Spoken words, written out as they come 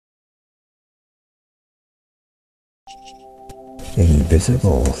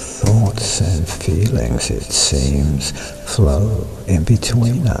Invisible thoughts and feelings, it seems, flow in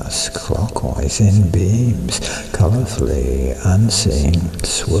between us, clockwise in beams, colorfully unseen,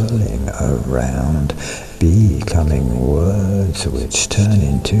 swirling around, becoming words which turn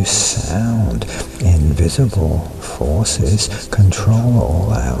into sound. Invisible forces control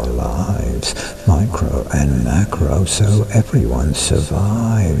all our lives, micro and macro, so everyone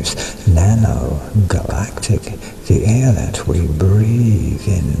survives. Nano, galactic, the air that we breathe,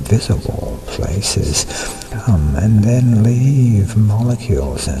 invisible places come and then leave,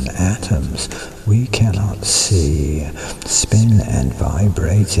 molecules and atoms we cannot see, spin and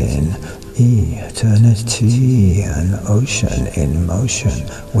vibrate in eternity, an ocean in motion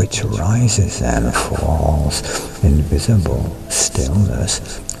which rises and falls. Invisible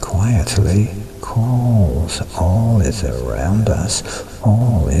stillness quietly calls. All is around us,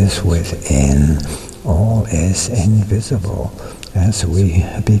 all is within, all is invisible. As we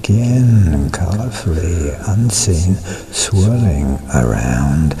begin, colorfully unseen, swirling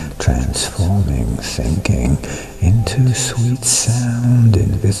around, transforming thinking into sweet sound.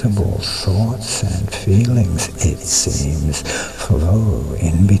 Invisible thoughts and feelings, it seems, flow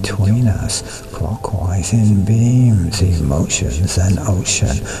in between us, clockwise in beams, emotions an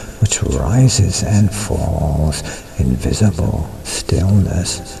ocean which rises and falls. Invisible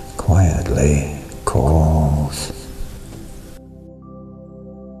stillness quietly calls.